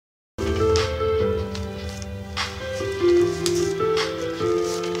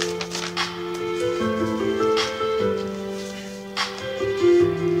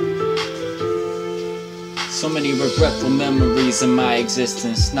So many regretful memories in my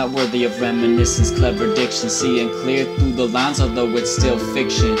existence, not worthy of reminiscence. Clever diction, seeing clear through the lines, although it's still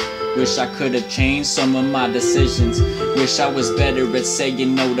fiction. Wish I could have changed some of my decisions. Wish I was better at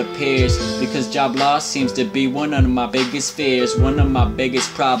saying no to peers, because job loss seems to be one of my biggest fears, one of my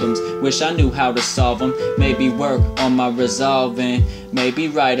biggest problems. Wish I knew how to solve them. Maybe work on my resolving, maybe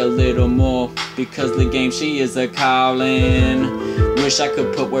write a little more, because the game she is a calling. Wish I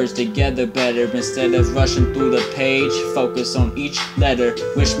could put words together better instead of rushing through the page. Focus on each letter.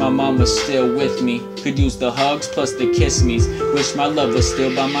 Wish my mom was still with me, could use the hugs plus the kiss me's. Wish my love was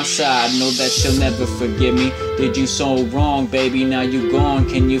still by my side, know that she'll never forgive me. Did you so wrong, baby, now you gone,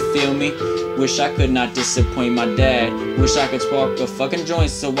 can you feel me? Wish I could not disappoint my dad. Wish I could spark a fucking joint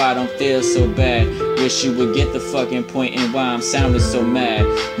so I don't feel so bad. Wish you would get the fucking point and why I'm sounding so mad.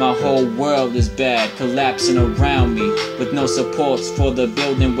 My whole world is bad, collapsing around me, with no supports for the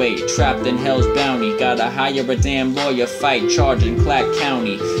building weight, trapped in hell's bounty. Gotta hire a damn lawyer, fight charge in Clack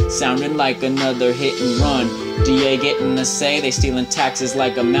County. Sounding like another hit and run. DA getting a say, they stealing taxes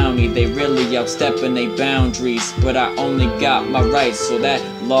like a Mountie. They really outstepping they boundaries, but I only got my rights, so that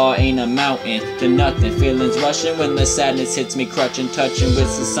law ain't amounting to nothing. Feelings rushing when the sadness hits me, crutching, touching with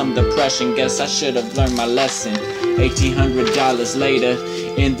some depression. Guess I should have learned my lesson. $1,800 later,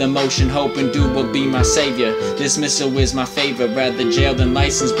 in the motion, hoping dude will be my savior. Dismissal is my favor, rather jail than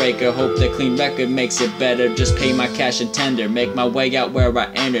license breaker. Hope the clean record makes it better. Just pay my cash and tender, make my way out where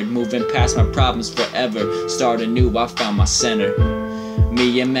I entered, moving past my problems forever. Start anew, I found my center.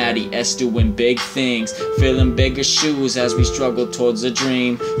 Me and Matty S doing big things, filling bigger shoes as we struggle towards a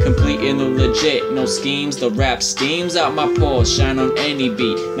dream. Completing the legit, no schemes. The rap steams out my pores, shine on any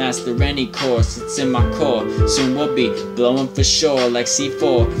beat, master any course, it's in my core. Soon we'll be blowing for sure like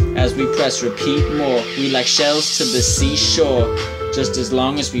C4 as we press repeat more. We like shells to the seashore, just as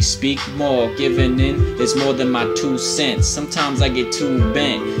long as we speak more. Giving in is more than my 2 cents. Sometimes I get too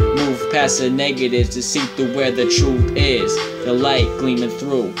bent, move past the negatives to see through where the truth is. The light gleaming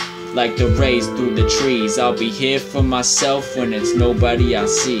through like the rays through the trees. I'll be here for myself when it's nobody I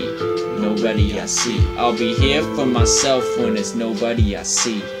see. Nobody I see. I'll be here for myself when it's nobody I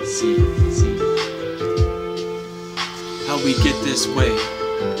see. How we get this way?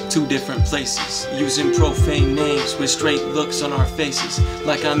 2 different places, using profane names with straight looks on our faces,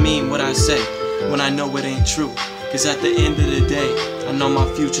 like I mean what I say when I know it ain't true. Cause at the end of the day, I know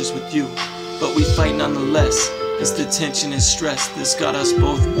my future's with you, but we fight nonetheless. It's the tension and stress that's got us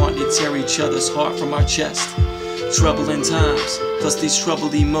both wanting to tear each other's heart from our chest. Troubling times, plus these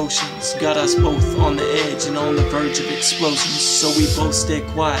troubled emotions, got us both on the edge and on the verge of explosions. So we both stay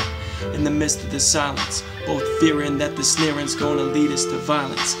quiet in the midst of the silence, both fearing that the snaring's gonna lead us to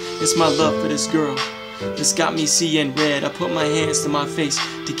violence. It's my love for this girl that's got me seeing red. I put my hands to my face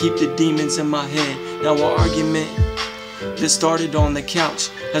to keep the demons in my head. Now our argument that started on the couch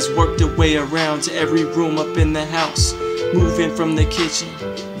has worked its way around to every room up in the house. Moving from the kitchen,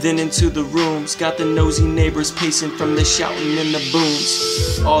 then into the rooms. Got the nosy neighbors pacing from the shouting and the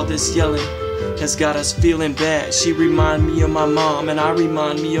booms. All this yelling has got us feeling bad. She remind me of my mom and I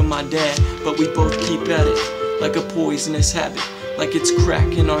remind me of my dad, but we both keep at it like a poisonous habit, like it's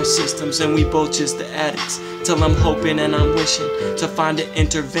crack in our systems and we both just the addicts. Till I'm hoping and I'm wishing to find an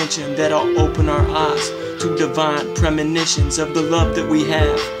intervention that'll open our eyes to divine premonitions of the love that we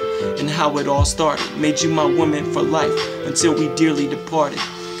have and how it all started. Made you my woman for life until we dearly departed.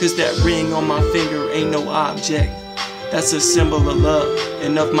 Cause that ring on my finger ain't no object, that's a symbol of love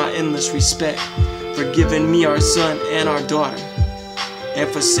and of my endless respect, for giving me our son and our daughter, and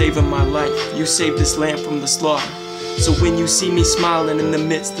for saving my life. You saved this land from the slaughter. So when you see me smiling in the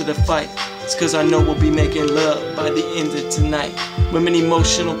midst of the fight, it's cause I know we'll be making love by the end of tonight. Women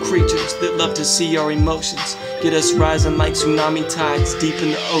emotional creatures that love to see our emotions, get us rising like tsunami tides deep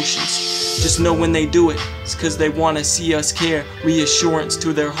in the oceans. Just know when they do it, it's cause they wanna see us care. Reassurance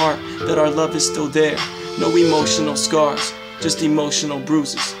to their heart that our love is still there. No emotional scars, just emotional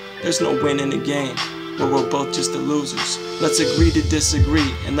bruises. There's no win in the game, where we're both just the losers. Let's agree to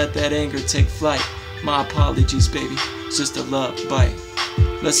disagree and let that anger take flight. My apologies, baby, it's just a love bite.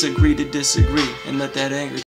 Let's agree to disagree and let that anger